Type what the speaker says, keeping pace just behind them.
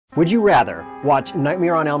Would you rather watch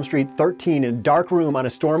Nightmare on Elm Street 13 in a dark room on a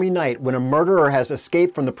stormy night when a murderer has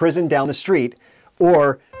escaped from the prison down the street,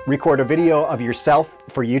 or record a video of yourself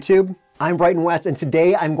for YouTube? I'm Brighton West, and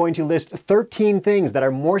today I'm going to list 13 things that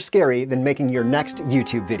are more scary than making your next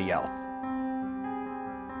YouTube video.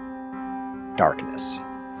 Darkness.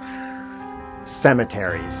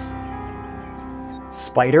 Cemeteries.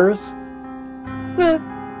 Spiders?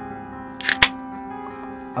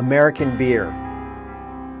 American beer.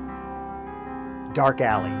 Dark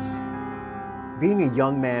alleys. Being a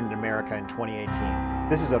young man in America in 2018,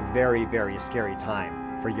 this is a very, very scary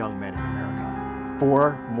time for young men in America.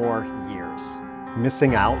 4 more years.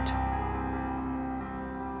 Missing out.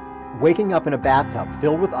 Waking up in a bathtub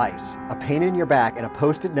filled with ice, a pain in your back, and a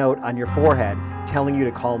post-it note on your forehead telling you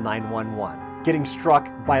to call 911. Getting struck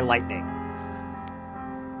by lightning.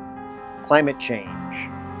 Climate change.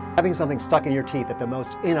 Having something stuck in your teeth at the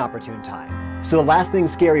most inopportune time. So the last thing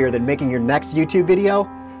scarier than making your next YouTube video?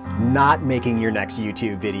 Not making your next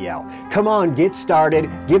YouTube video. Come on, get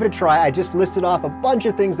started, give it a try. I just listed off a bunch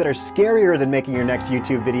of things that are scarier than making your next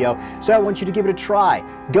YouTube video, so I want you to give it a try.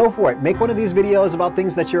 Go for it. Make one of these videos about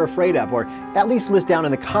things that you're afraid of, or at least list down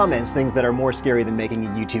in the comments things that are more scary than making a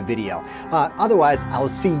YouTube video. Otherwise, I'll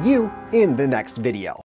see you in the next video.